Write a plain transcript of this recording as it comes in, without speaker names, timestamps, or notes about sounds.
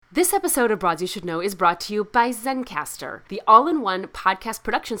This episode of Broads You Should Know is brought to you by Zencastr, the all-in-one podcast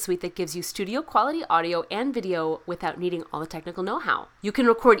production suite that gives you studio-quality audio and video without needing all the technical know-how. You can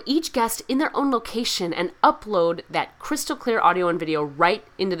record each guest in their own location and upload that crystal-clear audio and video right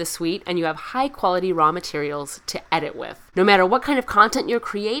into the suite, and you have high-quality raw materials to edit with. No matter what kind of content you're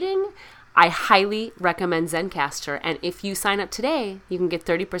creating, I highly recommend Zencastr, and if you sign up today, you can get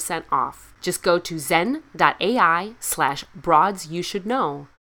 30% off. Just go to zen.ai/broadsyoushouldknow.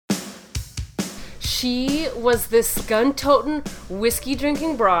 She was this gun-toting,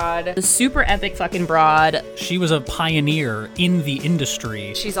 whiskey-drinking broad. The super epic fucking broad. She was a pioneer in the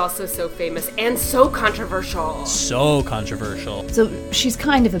industry. She's also so famous and so controversial. So controversial. So she's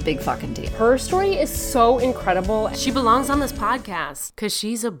kind of a big fucking deal. Her story is so incredible. She belongs on this podcast because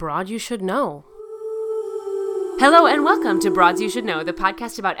she's a broad you should know. Hello and welcome to Broads You Should Know, the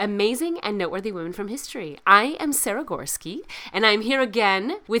podcast about amazing and noteworthy women from history. I am Sarah Gorski, and I'm here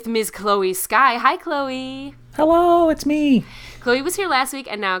again with Ms. Chloe Sky. Hi, Chloe. Hello, it's me. Chloe was here last week,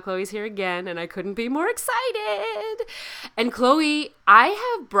 and now Chloe's here again, and I couldn't be more excited. And Chloe,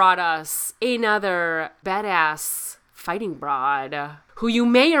 I have brought us another badass fighting broad who you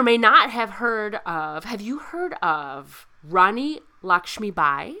may or may not have heard of. Have you heard of Rani Lakshmi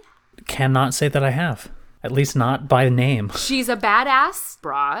Bai? Cannot say that I have. At least not by name. She's a badass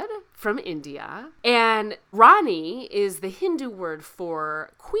broad from India. And Rani is the Hindu word for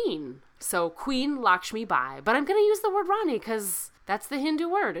queen. So Queen Lakshmi Bai. But I'm going to use the word Rani because that's the Hindu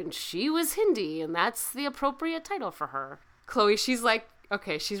word. And she was Hindi. And that's the appropriate title for her. Chloe, she's like,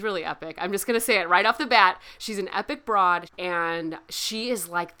 okay, she's really epic. I'm just going to say it right off the bat. She's an epic broad, and she is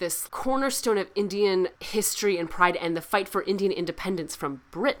like this cornerstone of Indian history and pride and the fight for Indian independence from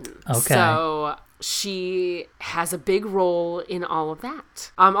Britain. Okay. So she has a big role in all of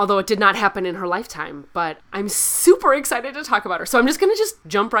that. Although it did not happen in her lifetime, but I'm super excited to talk about her. So I'm just going to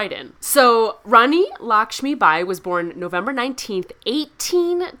jump right in. So Rani Lakshmi Bai was born November 19th,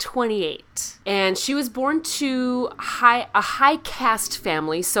 1828. And she was born to a high caste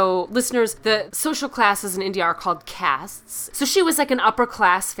family. So listeners, the social classes in India are called castes. So she was like an upper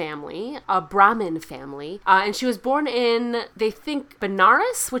class family, a Brahmin family. And she was born in, they think,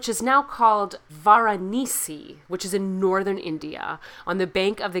 Benares, which is now called Varanasi, which is in northern India, on the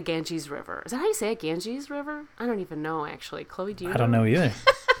bank of the Ganges River. Is that how you say it? Ganges River? I don't even know, actually. Chloe, do you know? I don't know either.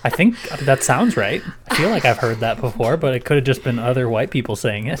 I think that sounds right. I feel like I've heard that before, but it could have just been other white people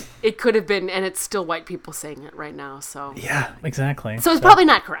saying it. It could have been, and it's still white people saying it right now, so. Yeah, exactly. So it's probably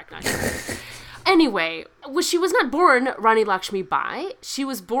not correct. Anyway, she was not born Rani Lakshmi Bai. She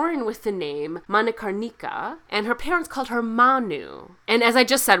was born with the name Manikarnika, and her parents called her Manu. And as I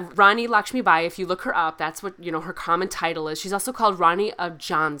just said, Rani Lakshmi Bai, if you look her up, that's what, her common title is. She's also called Rani of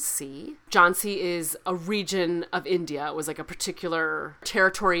Jhansi. Jhansi is a region of India. It was like a particular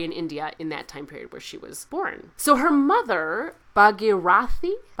territory in India in that time period where she was born. So her mother,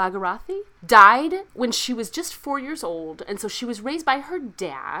 Bhagirathi, died when she was just 4 years old, and so she was raised by her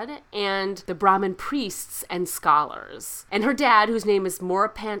dad and the Brahmin priests and scholars. And her dad, whose name is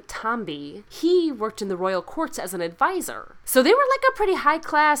Morapant Tambi, he worked in the royal courts as an advisor. So they were like a pretty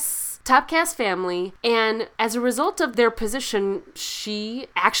high-class, top caste family, and as a result of their position, she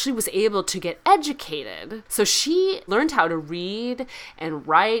actually was able to get educated. So she learned how to read and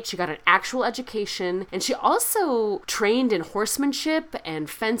write. She got an actual education, and she also trained in horsemanship and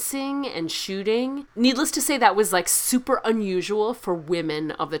fencing and shooting. Needless to say, that was like super unusual for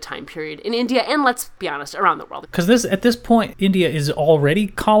women of the time period in India, and let's be honest, around the world. Because at this point, India is already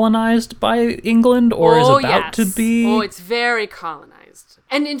colonized by England, or is about to be? Oh, it's very colonized.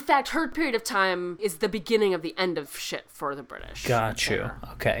 And in fact, her period of time is the beginning of the end of shit for the British. Got you.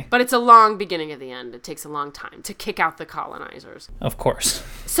 Okay. But it's a long beginning of the end. It takes a long time to kick out the colonizers. Of course.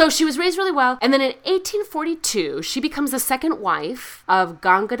 So she was raised really well. And then in 1842, she becomes the second wife of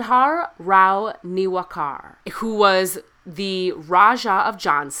Gangadhar Rao Niwakar, who was the Raja of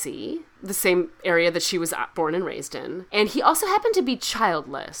Jhansi, the same area that she was born and raised in. And he also happened to be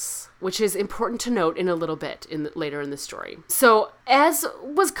childless, which is important to note in a little bit later in the story. So, as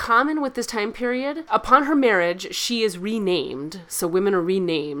was common with this time period, upon her marriage, she is renamed. So women are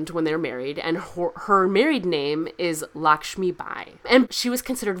renamed when they're married, and her married name is Lakshmi Bai. And she was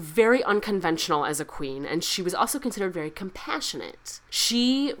considered very unconventional as a queen, and she was also considered very compassionate.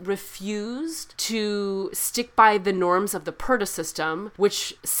 She refused to stick by the norms of the Purdah system,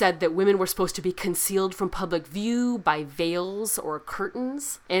 which said that women women were supposed to be concealed from public view by veils or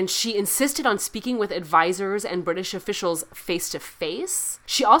curtains. And she insisted on speaking with advisors and British officials face to face.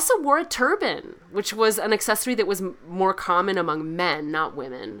 She also wore a turban, which was an accessory that was more common among men, not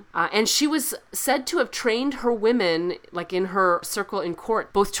women. And she was said to have trained her women, like in her circle in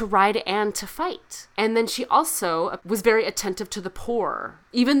court, both to ride and to fight. And then she also was very attentive to the poor.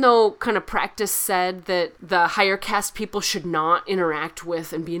 Even though kind of practice said that the higher caste people should not interact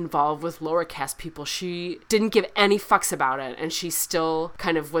with and be involved with lower caste people, she didn't give any fucks about it. And she still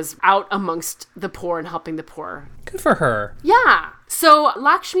kind of was out amongst the poor and helping the poor. Good for her. Yeah. So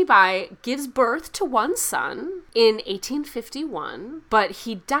Lakshmi Bai gives birth to one son in 1851, but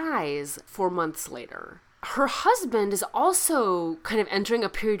he dies 4 months later. Her husband is also kind of entering a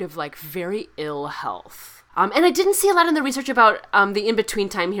period of like very ill health. And I didn't see a lot in the research about the in-between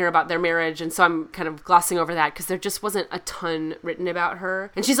time here about their marriage, and so I'm kind of glossing over that because there just wasn't a ton written about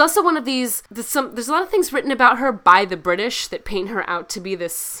her. And she's also one of these, there's a lot of things written about her by the British that paint her out to be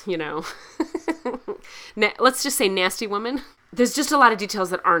this, you know, let's just say nasty woman. There's just a lot of details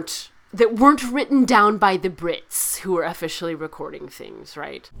that weren't written down by the Brits who were officially recording things,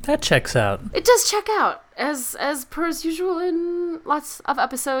 right? That checks out. It does check out, as per as usual in lots of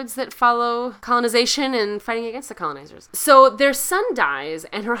episodes that follow colonization and fighting against the colonizers. So their son dies,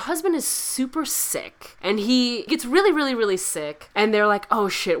 and her husband is super sick, and he gets really, really, really sick, and they're like, oh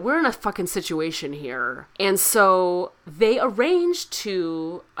shit, we're in a fucking situation here. And so they arrange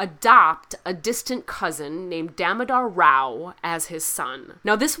to adopt a distant cousin named Damodar Rao as his son.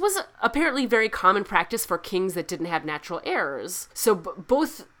 Now, this was apparently very common practice for kings that didn't have natural heirs. So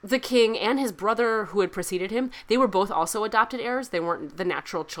both the king and his brother who had preceded him, they were both also adopted heirs. They weren't the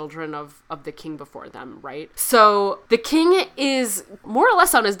natural children of the king before them, right? So the king is more or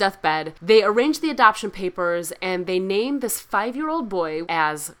less on his deathbed. They arrange the adoption papers and they name this 5-year-old boy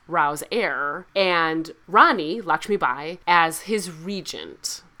as Rao's heir and Rani, Lakshmi Bai, as his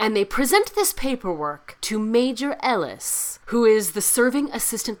regent. And they present this paperwork to Major Ellis, who is the serving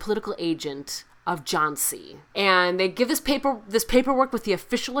assistant political agent of Jhansi. And they give this paperwork with the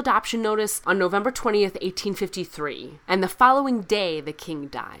official adoption notice on November 20th, 1853. And the following day, the king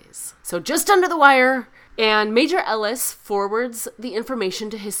dies. So just under the wire. And Major Ellis forwards the information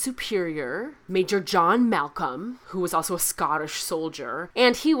to his superior, Major John Malcolm, who was also a Scottish soldier,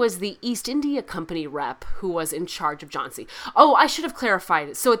 and he was the East India Company rep who was in charge of Jhansi. Oh, I should have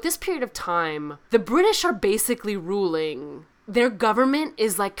clarified. So at this period of time, the British are basically ruling. Their government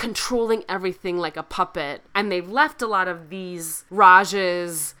is like controlling everything like a puppet, and they've left a lot of these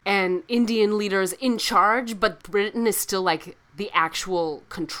Rajas and Indian leaders in charge, but Britain is still like the actual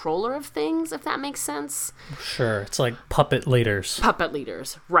controller of things, if that makes sense. Sure, it's like puppet leaders. Puppet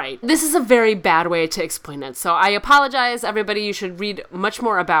leaders, right. This is a very bad way to explain it. So I apologize, everybody. You should read much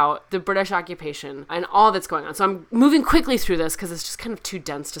more about the British occupation and all that's going on. So I'm moving quickly through this because it's just kind of too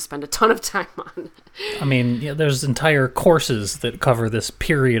dense to spend a ton of time on. I mean, yeah, there's entire courses that cover this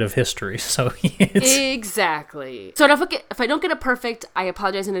period of history, so it's... Exactly. So if I don't get it perfect, I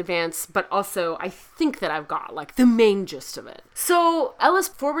apologize in advance, but also I think that I've got like the main gist of it. So Ellis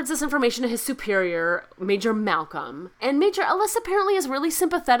forwards this information to his superior, Major Malcolm, and Major Ellis apparently is really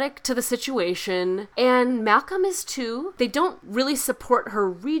sympathetic to the situation, and Malcolm is too. They don't really support her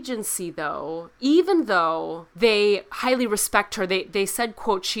regency, though, even though they highly respect her. They said,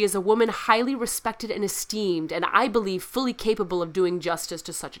 quote, "She is a woman highly respected and esteemed, and I believe fully capable of doing justice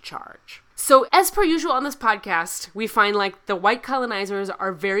to such a charge." So, as per usual on this podcast, we find like the white colonizers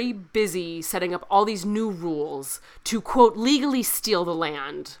are very busy setting up all these new rules to, quote, legally steal the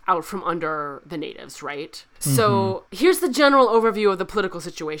land out from under the natives, right? Mm-hmm. So, here's the general overview of the political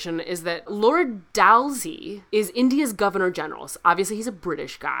situation is that Lord Dalhousie is India's Governor General. So obviously, he's a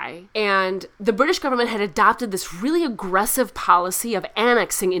British guy. And the British government had adopted this really aggressive policy of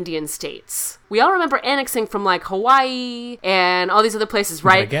annexing Indian states. We all remember annexing from like Hawaii and all these other places,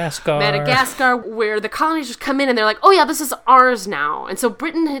 right? Madagascar, where the colonizers come in and they're like, oh yeah, this is ours now. And so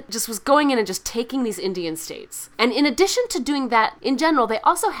Britain just was going in and just taking these Indian states. And in addition to doing that, in general, they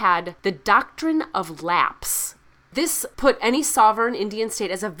also had the doctrine of lapse. This put any sovereign Indian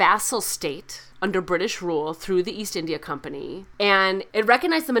state as a vassal state under British rule through the East India Company. And it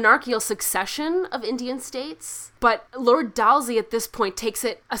recognized the monarchical succession of Indian states. But Lord Dalhousie at this point takes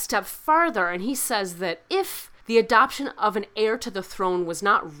it a step farther, and he says that if the adoption of an heir to the throne was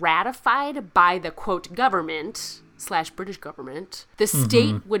not ratified by the, quote, government, British government, the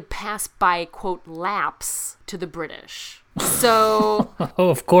state would pass by, quote, lapse to the British. So... Oh,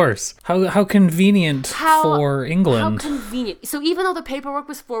 of course. How convenient for England. How convenient. So even though the paperwork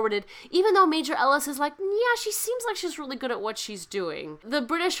was forwarded, even though Major Ellis is like, yeah, she seems like she's really good at what she's doing, the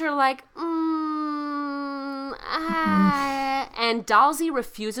British are like, and Dalhousie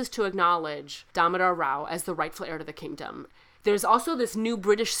refuses to acknowledge Damodar Rao as the rightful heir to the kingdom. There's also this new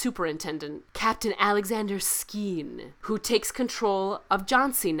British superintendent, Captain Alexander Skene, who takes control of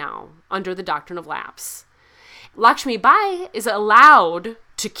Jhansi now under the doctrine of lapse. Lakshmi Bai is allowed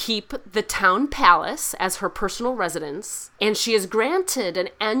to keep the town palace as her personal residence, and she is granted an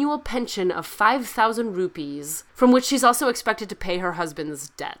annual pension of 5,000 rupees, from which she's also expected to pay her husband's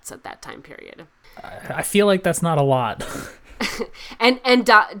debts at that time period. I feel like that's not a lot. And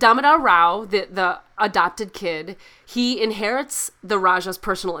Damodar Rao, the adopted kid, he inherits the Raja's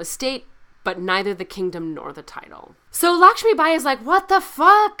personal estate, but neither the kingdom nor the title. So Lakshmi Bai is like, what the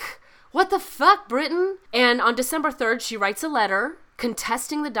fuck? What the fuck, Britain? And on December 3rd, she writes a letter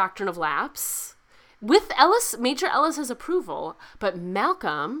contesting the doctrine of lapse with Major Ellis's approval, but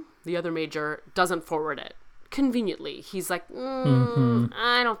Malcolm, the other major, doesn't forward it. Conveniently. He's like,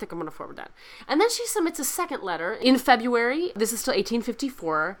 I don't think I'm going to forward that. And then she submits a second letter in February. This is still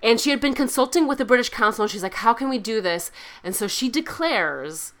 1854. And she had been consulting with the British Council, and she's like, how can we do this? And so she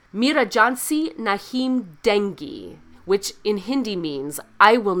declares, Mera Jhansi Nahim Dengi, which in Hindi means,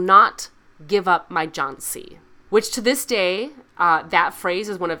 I will not give up my Jhansi. Which to this day, that phrase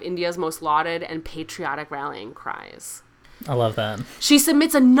is one of India's most lauded and patriotic rallying cries. I love that. She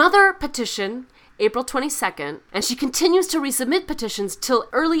submits another petition April 22nd, and she continues to resubmit petitions till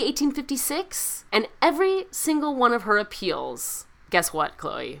early 1856, and every single one of her appeals, guess what,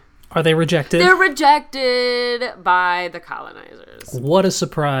 Chloe? Are they rejected? They're rejected by the colonizers. What a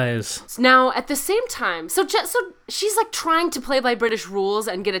surprise. Now, at the same time, so she's like trying to play by British rules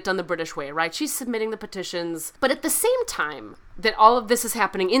and get it done the British way, right? She's submitting the petitions. But at the same time that all of this is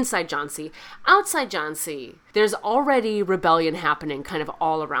happening inside Jhansi, outside Jhansi, there's already rebellion happening kind of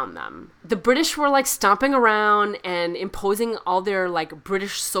all around them. The British were like stomping around and imposing all their like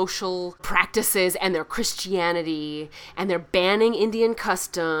British social practices and their Christianity, and they're banning Indian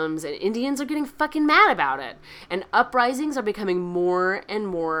customs, and Indians are getting fucking mad about it. And uprisings are becoming more and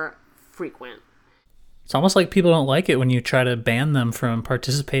more frequent. It's almost like people don't like it when you try to ban them from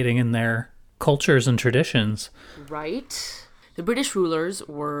participating in their cultures and traditions. Right? The British rulers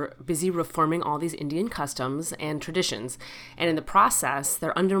were busy reforming all these Indian customs and traditions, and in the process,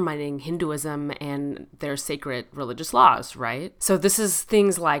 they're undermining Hinduism and their sacred religious laws, right? So this is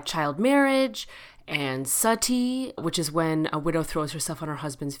things like child marriage and sati, which is when a widow throws herself on her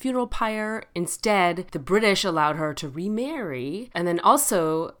husband's funeral pyre. Instead, the British allowed her to remarry, and then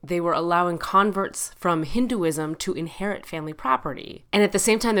also they were allowing converts from Hinduism to inherit family property. And at the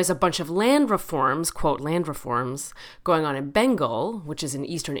same time, there's a bunch of land reforms, quote, land reforms, going on in Bengal, which is in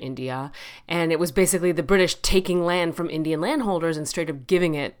eastern India, and it was basically the British taking land from Indian landholders and straight up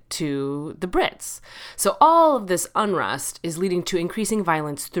giving it to the Brits. So all of this unrest is leading to increasing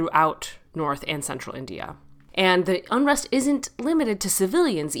violence throughout North and Central India. And the unrest isn't limited to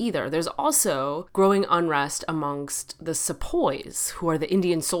civilians either. There's also growing unrest amongst the sepoys, who are the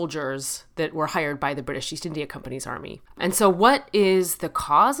Indian soldiers that were hired by the British East India Company's army. And so what is the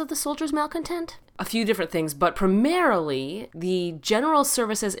cause of the soldiers' malcontent? A few different things, but primarily the General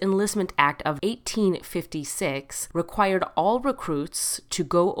Services Enlistment Act of 1856 required all recruits to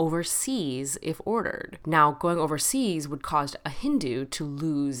go overseas if ordered. Now, going overseas would cause a Hindu to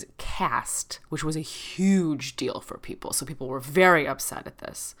lose caste, which was a huge deal for people. So people were very upset at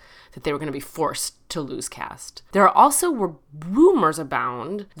this, that they were going to be forced to lose caste. There also were rumors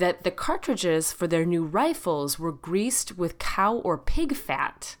abound that the cartridges for their new rifles were greased with cow or pig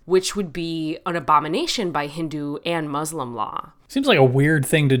fat, which would be an abomination by Hindu and Muslim law. Seems like a weird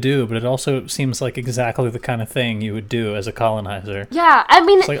thing to do, but it also seems like exactly the kind of thing you would do as a colonizer. Yeah, I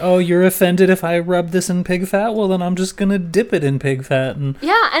mean... It's like, oh, you're offended if I rub this in pig fat? Well, then I'm just going to dip it in pig fat.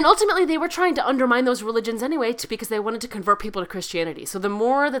 Yeah, and ultimately they were trying to undermine those religions anyway because they wanted to convert people to Christianity. So the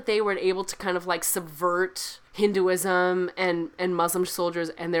more that they were able to kind of like subvert Hinduism and Muslim soldiers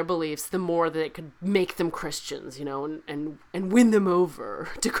and their beliefs, the more that it could make them Christians, you know, and win them over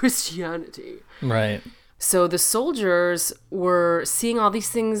to Christianity. Right. So the soldiers were seeing all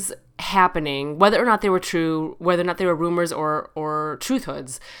these things happening, whether or not they were true, whether or not they were rumors or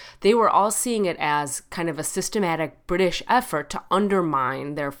truthloods. They were all seeing it as kind of a systematic British effort to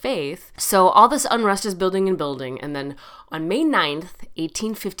undermine their faith. So all this unrest is building and building, and then On May 9th,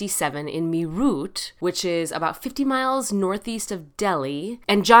 1857, in Meerut, which is about 50 miles northeast of Delhi,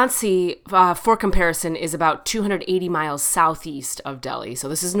 and Jhansi, for comparison, is about 280 miles southeast of Delhi, so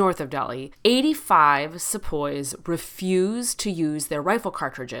this is north of Delhi, 85 sepoys refuse to use their rifle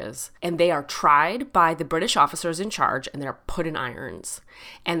cartridges, and they are tried by the British officers in charge, and they're put in irons.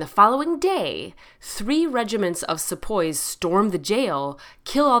 And the following day, 3 regiments of sepoys storm the jail,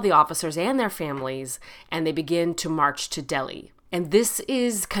 kill all the officers and their families, and they begin to march to Delhi. And this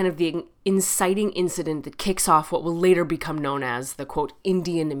is kind of the inciting incident that kicks off what will later become known as the, quote,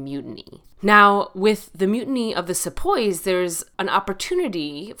 Indian Mutiny. Now, with the mutiny of the sepoys, there's an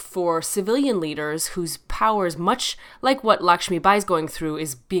opportunity for civilian leaders whose powers, much like what Lakshmi Bai is going through,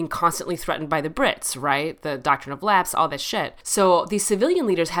 is being constantly threatened by the Brits, right? The doctrine of lapse, all this shit. So these civilian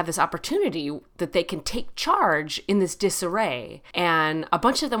leaders have this opportunity that they can take charge in this disarray. And a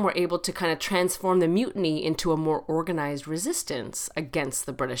bunch of them were able to kind of transform the mutiny into a more organized resistance against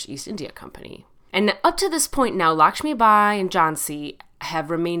the British East India Company. And up to this point now, Lakshmi Bai and Jhansi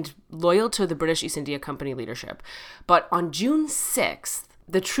have remained loyal to the British East India Company leadership. But on June 6th,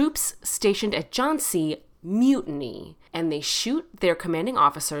 the troops stationed at Jhansi mutiny, and they shoot their commanding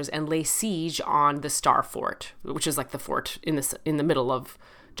officers and lay siege on the Star Fort, which is like the fort in the middle of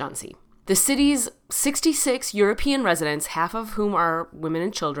Jhansi. The city's 66 European residents, half of whom are women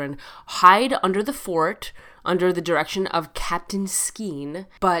and children, hide under the fort under the direction of Captain Skene.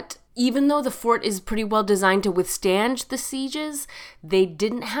 But even though the fort is pretty well designed to withstand the sieges, they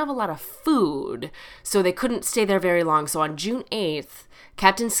didn't have a lot of food, so they couldn't stay there very long. So on June 8th,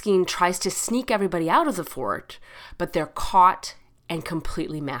 Captain Skene tries to sneak everybody out of the fort, but they're caught and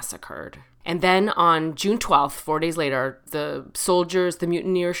completely massacred. And then on June 12th, 4 days later, the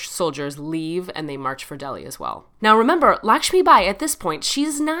mutineer soldiers leave and they march for Delhi as well. Now remember, Lakshmi Bai at this point,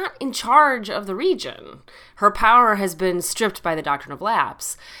 she's not in charge of the region. Her power has been stripped by the doctrine of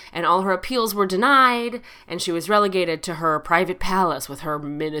lapse, and all her appeals were denied, and she was relegated to her private palace with her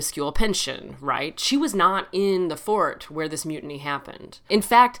minuscule pension, right? She was not in the fort where this mutiny happened. In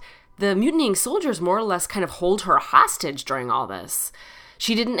fact, the mutinying soldiers more or less kind of hold her hostage during all this.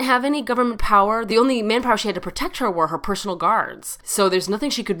 She didn't have any government power. The only manpower she had to protect her were her personal guards. So there's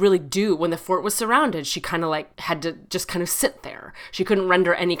nothing she could really do. When the fort was surrounded, she kind of had to just kind of sit there. She couldn't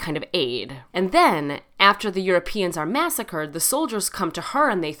render any kind of aid. And then, after the Europeans are massacred, the soldiers come to her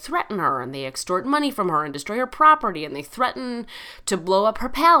and they threaten her and they extort money from her and destroy her property, and they threaten to blow up her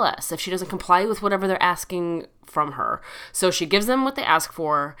palace if she doesn't comply with whatever they're asking from her. So she gives them what they ask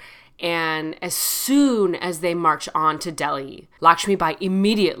for. And as soon as they march on to Delhi, Lakshmi Bai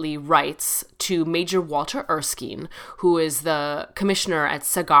immediately writes to Major Walter Erskine, who is the commissioner at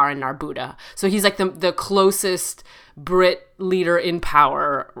Sagar and Narbuda. So he's like the closest Brit leader in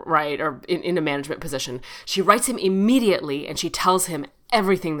power, right, or in a management position. She writes him immediately and she tells him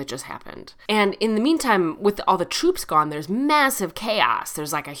everything that just happened. And in the meantime, with all the troops gone, there's massive chaos.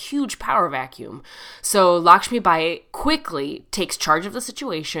 There's like a huge power vacuum. So Lakshmi Bai quickly takes charge of the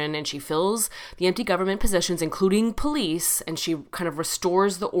situation and she fills the empty government positions, including police, and she kind of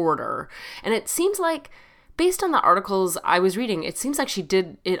restores the order. And it seems like, based on the articles I was reading, it seems like she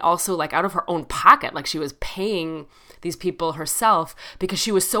did it also like out of her own pocket, like she was paying these people herself because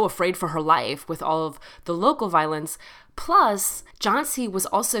she was so afraid for her life with all of the local violence. Plus, Jhansi was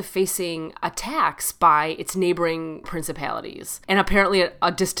also facing attacks by its neighboring principalities. And apparently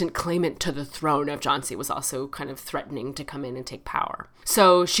a distant claimant to the throne of Jhansi was also kind of threatening to come in and take power.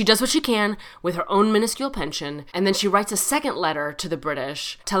 So she does what she can with her own minuscule pension, and then she writes a second letter to the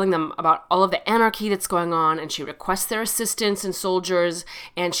British telling them about all of the anarchy that's going on, and she requests their assistance and soldiers,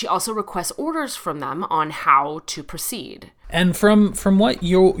 and she also requests orders from them on how to proceed. And from what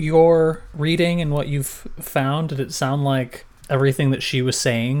you're reading and what you've found, did it sound like everything that she was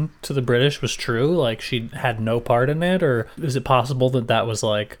saying to the British was true? Like she had no part in it? Or is it possible that was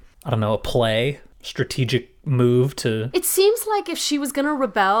like, I don't know, a play, strategic move to... It seems like if she was going to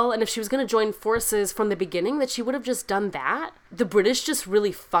rebel and if she was going to join forces from the beginning, that she would have just done that. The British just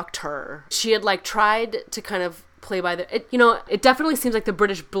really fucked her. She had like tried to kind of play by it definitely seems like the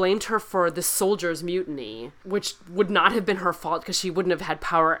British blamed her for the soldiers' mutiny, which would not have been her fault because she wouldn't have had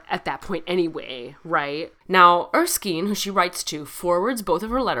power at that point anyway, right? Now, Erskine, who she writes to, forwards both of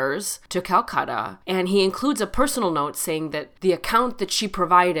her letters to Calcutta, and he includes a personal note saying that the account that she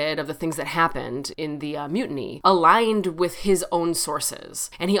provided of the things that happened in the mutiny aligned with his own sources.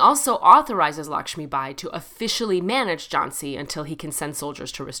 And he also authorizes Lakshmi Bai to officially manage Jhansi until he can send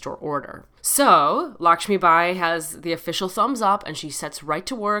soldiers to restore order. So, Lakshmi Bai has has the official thumbs up, and she sets right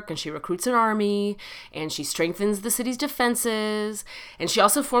to work, and she recruits an army, and she strengthens the city's defenses, and she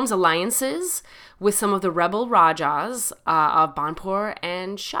also forms alliances with some of the rebel Rajas of Banpur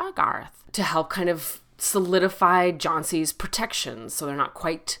and Shahgarth to help kind of solidify Jhansi's protections so they're not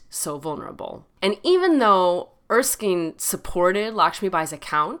quite so vulnerable. And even though Erskine supported Lakshmi Bai's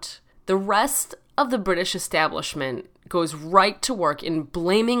account, the rest of the British establishment goes right to work in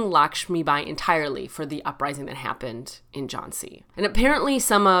blaming Lakshmi Bai entirely for the uprising that happened in Jhansi. And apparently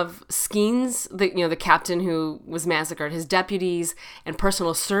some of Skeens, the captain who was massacred, his deputies and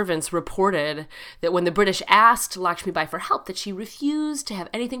personal servants reported that when the British asked Lakshmi Bai for help, that she refused to have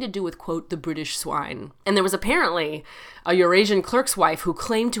anything to do with, quote, the British swine. And there was apparently a Eurasian clerk's wife who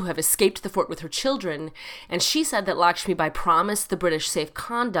claimed to have escaped the fort with her children, and she said that Lakshmi Bai promised the British safe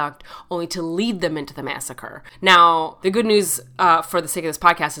conduct only to lead them into the massacre. Now, the good news for the sake of this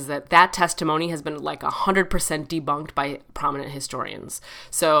podcast is that testimony has been like 100% debunked by prominent historians.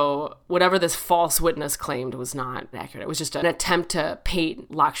 So whatever this false witness claimed was not accurate. It was just an attempt to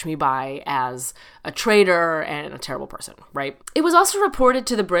paint Lakshmi Bai as a traitor and a terrible person, right? It was also reported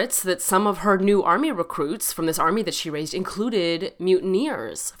to the Brits that some of her new army recruits from this army that she raised included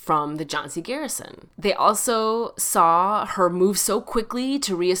mutineers from the Jhansi garrison. They also saw her move so quickly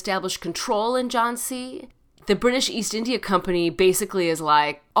to reestablish control in Jhansi. The British East India Company basically is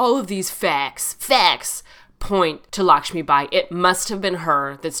like, all of these facts point to Lakshmi Bai. It must have been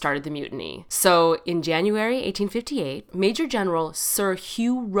her that started the mutiny. So in January 1858, Major General Sir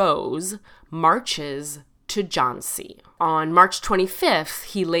Hugh Rose marches to Jhansi. On March 25th,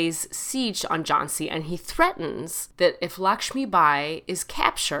 he lays siege on Jhansi, and he threatens that if Lakshmi Bai is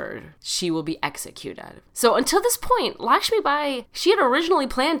captured, she will be executed. So until this point, Lakshmi Bai, she had originally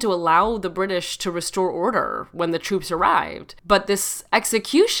planned to allow the British to restore order when the troops arrived. But this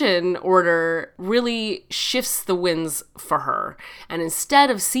execution order really shifts the winds for her. And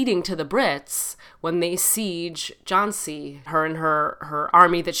instead of ceding to the Brits, when they siege Jhansi, her and her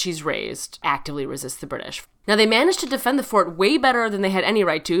army that she's raised actively resist the British. Now, they managed to defend the fort way better than they had any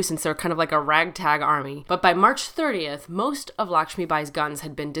right to, since they're kind of like a ragtag army. But by March 30th, most of Lakshmi Bai's guns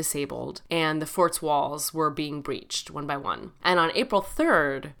had been disabled, and the fort's walls were being breached one by one. And on April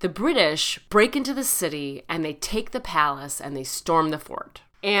 3rd, the British break into the city, and they take the palace, and they storm the fort.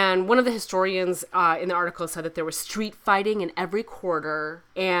 And one of the historians in the article said that there was street fighting in every quarter,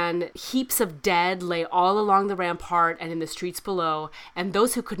 and heaps of dead lay all along the rampart and in the streets below, and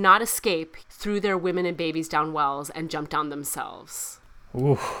those who could not escape threw their women and babies down wells and jumped down themselves.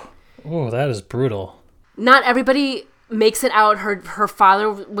 Ooh, that is brutal. Not everybody makes it out. Her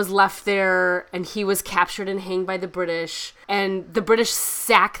father was left there, and he was captured and hanged by the British. And the British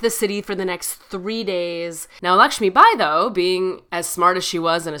sack the city for the next 3 days. Now, Lakshmi Bai, though, being as smart as she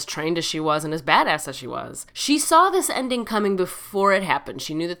was and as trained as she was and as badass as she was, she saw this ending coming before it happened.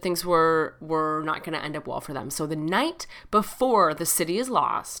 She knew that things were not going to end up well for them. So the night before the city is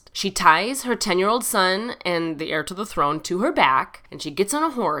lost, she ties her 10-year-old son and the heir to the throne to her back, and she gets on a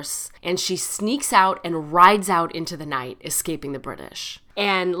horse, and she sneaks out and rides out into the night, escaping the British.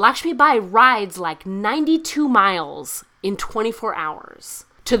 And Lakshmi Bai rides like 92 miles in 24 hours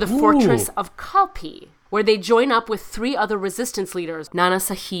to the fortress of Kalpi, where they join up with 3 other resistance leaders, Nana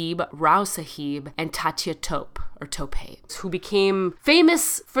Sahib, Rao Sahib, and Tatya Tope, who became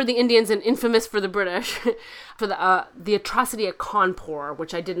famous for the Indians and infamous for the British for the atrocity at Kanpur,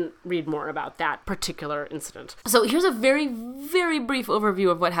 which I didn't read more about that particular incident. So here's a very, very brief overview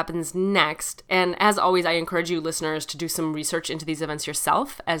of what happens next. And as always, I encourage you listeners to do some research into these events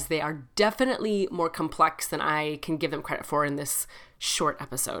yourself, as they are definitely more complex than I can give them credit for in this short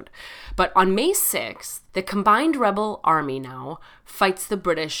episode. But on May 6th, the combined rebel army now fights the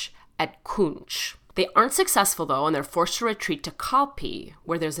British at Kunch. They aren't successful, though, and they're forced to retreat to Kalpi,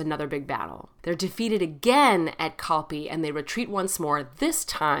 where there's another big battle. They're defeated again at Kalpi, and they retreat once more, this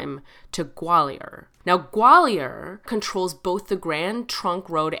time to Gwalior. Now, Gwalior controls both the Grand Trunk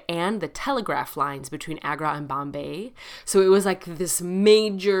Road and the telegraph lines between Agra and Bombay. So it was like this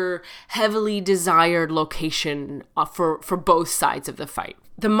major, heavily desired location for both sides of the fight.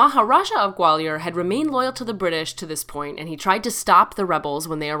 The Maharaja of Gwalior had remained loyal to the British to this point, and he tried to stop the rebels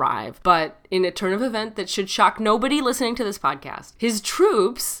when they arrived. But in a turn of event that should shock nobody listening to this podcast, his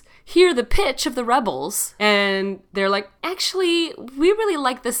troops hear the pitch of the rebels, and they're like, actually, we really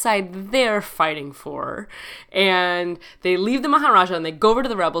like the side they're fighting for. And they leave the Maharaja and they go over to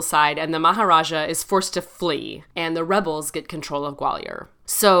the rebel side, and the Maharaja is forced to flee, and the rebels get control of Gwalior.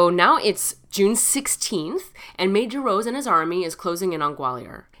 So now it's June 16th, and Major Rose and his army is closing in on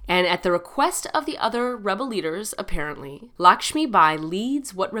Gwalior. And at the request of the other rebel leaders, apparently, Lakshmi Bai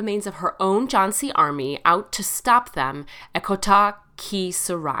leads what remains of her own Jhansi army out to stop them at Kota Ki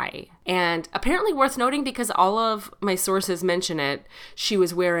Sarai. And apparently worth noting because all of my sources mention it, she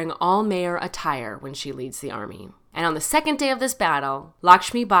was wearing all-mare attire when she leads the army. And on the second day of this battle,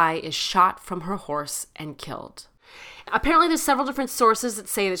 Lakshmi Bai is shot from her horse and killed. Apparently there's several different sources that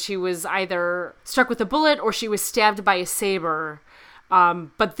say that she was either struck with a bullet or she was stabbed by a saber.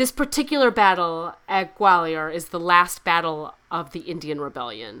 But this particular battle at Gwalior is the last battle of the Indian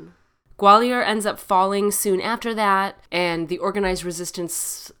rebellion. Gwalior ends up falling soon after that, and the organized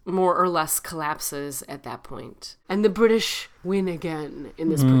resistance more or less collapses at that point. And the British win again in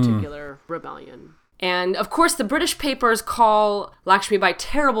this particular rebellion. And, of course, the British papers call Lakshmi by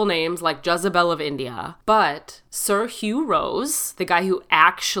terrible names like Jezebel of India. But Sir Hugh Rose, the guy who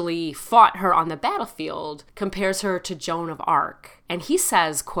actually fought her on the battlefield, compares her to Joan of Arc. And he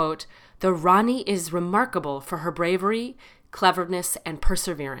says, quote, "The Rani is remarkable for her bravery, cleverness, and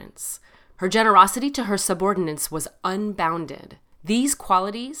perseverance. Her generosity to her subordinates was unbounded. These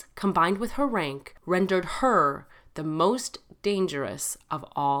qualities, combined with her rank, rendered her the most dangerous of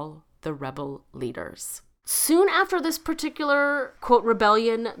all the rebel leaders." Soon after this particular, quote,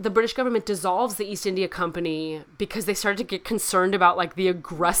 rebellion, the British government dissolves the East India Company because they started to get concerned about, like, the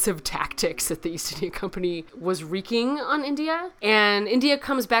aggressive tactics that the East India Company was wreaking on India. And India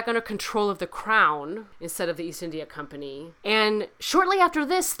comes back under control of the Crown instead of the East India Company. And shortly after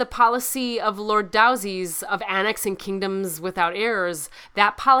this, the policy of Lord Dowsey's of annexing kingdoms without heirs,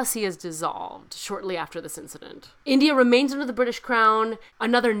 that policy is dissolved shortly after this incident. India remains under the British Crown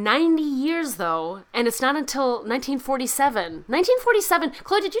another 90 years, though, and it's not until 1947. 1947.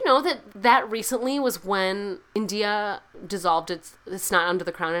 Chloe, did you know that recently was when India dissolved it's not under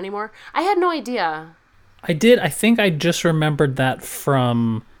the crown anymore? I had no idea. I did. I think I just remembered that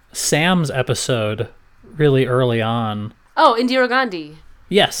from Sam's episode really early on. Oh, Indira Gandhi.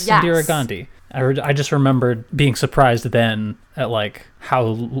 Yes. Indira Gandhi. I just remembered being surprised then at like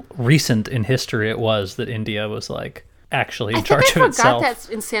how recent in history it was that India was like actually in charge of itself. I forgot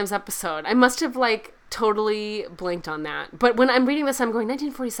that in Sam's episode. I must have like totally blanked on that. But when I'm reading this, I'm going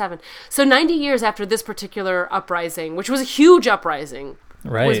 1947. So 90 years after this particular uprising, which was a huge uprising,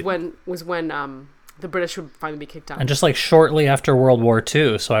 right, was when the British would finally be kicked out. And just like shortly after World War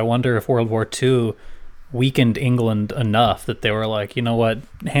II. So I wonder if World War II weakened England enough that they were like, you know what,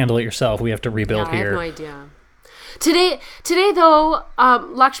 handle it yourself. We have to rebuild here. I have no idea. Today, though,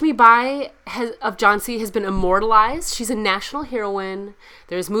 Lakshmi Bai of Jhansi has been immortalized. She's a national heroine.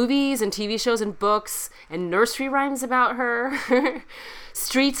 There's movies and TV shows and books and nursery rhymes about her.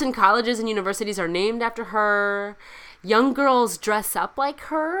 Streets and colleges and universities are named after her. Young girls dress up like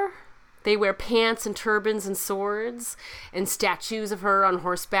her. They wear pants and turbans and swords and statues of her on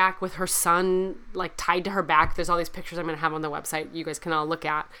horseback with her son like tied to her back. There's all these pictures I'm going to have on the website you guys can all look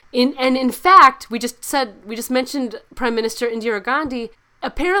at. In fact, we just mentioned Prime Minister Indira Gandhi.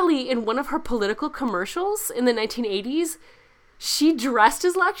 Apparently in one of her political commercials in the 1980s, she dressed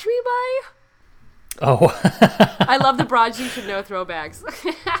as Lakshmi Bai. Oh. I love the broads you should know throwbacks.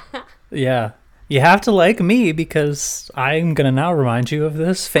 Yeah. You have to like me because I'm going to now remind you of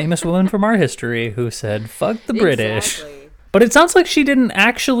this famous woman from our history who said, fuck the British. Exactly. But it sounds like she didn't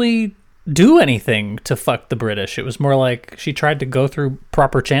actually do anything to fuck the British. It was more like she tried to go through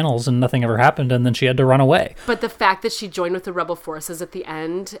proper channels and nothing ever happened and then she had to run away. But the fact that she joined with the rebel forces at the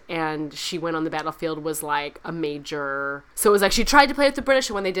end and she went on the battlefield was like a major... So it was like she tried to play with the British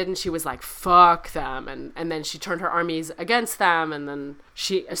and when they didn't, she was like, fuck them. And then she turned her armies against them and then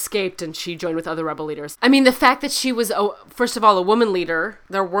she escaped and she joined with other rebel leaders. I mean, the fact that she was, first of all, a woman leader.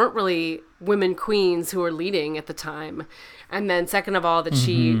 There weren't really women queens who were leading at the time. And then second of all, that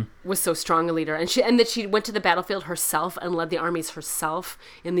she was so strong a leader and that she went to the battlefield herself and led the armies herself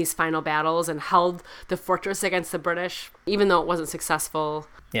in these final battles and held the fortress against the British, even though it wasn't successful.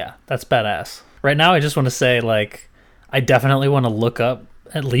 Yeah, that's badass. Right now, I just want to say, like, I definitely want to look up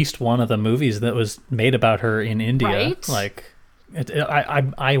at least one of the movies that was made about her in India. Right? Like,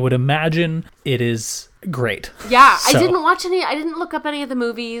 I would imagine it is great. Yeah, So- I didn't look up any of the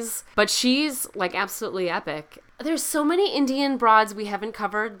movies, but she's like absolutely epic. There's so many Indian broads we haven't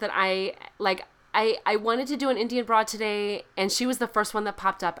covered that I wanted to do an Indian broad today, and she was the first one that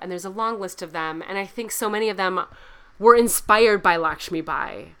popped up, and there's a long list of them, and I think so many of them were inspired by Lakshmi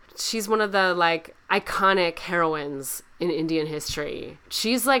Bai. She's one of the like iconic heroines in Indian history.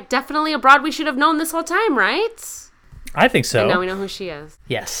 She's like definitely a broad we should have known this whole time, right? I think so. And now we know who she is.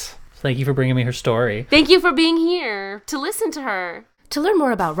 Yes. Thank you for bringing me her story. Thank you for being here to listen to her. To learn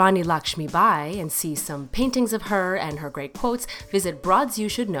more about Rani Lakshmi Bai and see some paintings of her and her great quotes, visit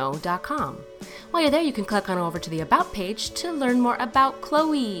broadsyoushouldknow.com. While you're there, you can click on over to the About page to learn more about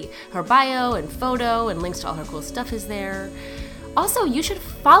Chloe. Her bio and photo and links to all her cool stuff is there. Also, you should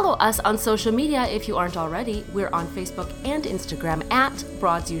follow us on social media if you aren't already. We're on Facebook and Instagram at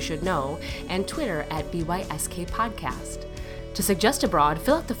Broads You Should Know and Twitter at BYSK Podcast. To suggest a broad,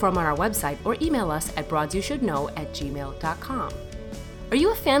 fill out the form on our website or email us at broadsyoushouldknow@gmail.com. Are you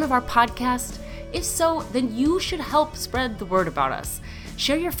a fan of our podcast? If so, then you should help spread the word about us.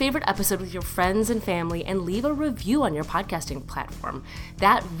 Share your favorite episode with your friends and family and leave a review on your podcasting platform.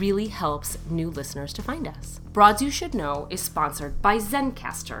 That really helps new listeners to find us. Broads You Should Know is sponsored by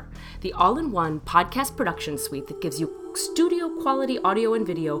Zencastr, the all-in-one podcast production suite that gives you studio-quality audio and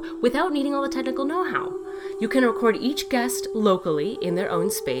video without needing all the technical know-how. You can record each guest locally in their own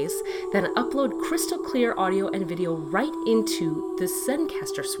space, then upload crystal-clear audio and video right into the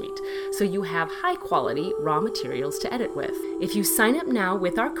Zencastr suite, so you have high-quality raw materials to edit with. If you sign up now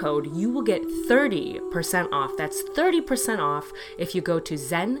with our code, you will get 30% off. That's 30% off if you go to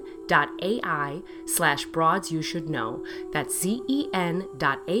zen.ai/broadsyoushouldknow. That's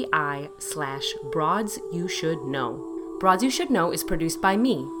zen.ai/broadsyoushouldknow. Broads You Should Know is produced by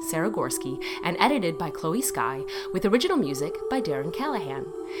me, Sarah Gorski, and edited by Chloe Sky, with original music by Darren Callahan.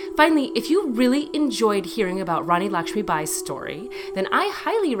 Finally, if you really enjoyed hearing about Rani Lakshmi Bai's story, then I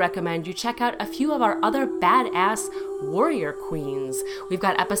highly recommend you check out a few of our other badass warrior queens. We've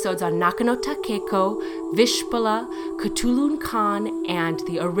got episodes on Nakanota Keiko, Vishpala, Cthulhu Khan, and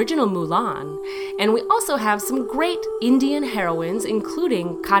the original Mulan. And we also have some great Indian heroines,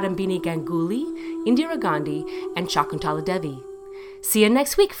 including Kadambini Ganguly, Indira Gandhi, and Shakuntala Devi. See you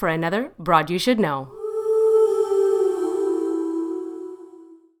next week for another Broad You Should Know.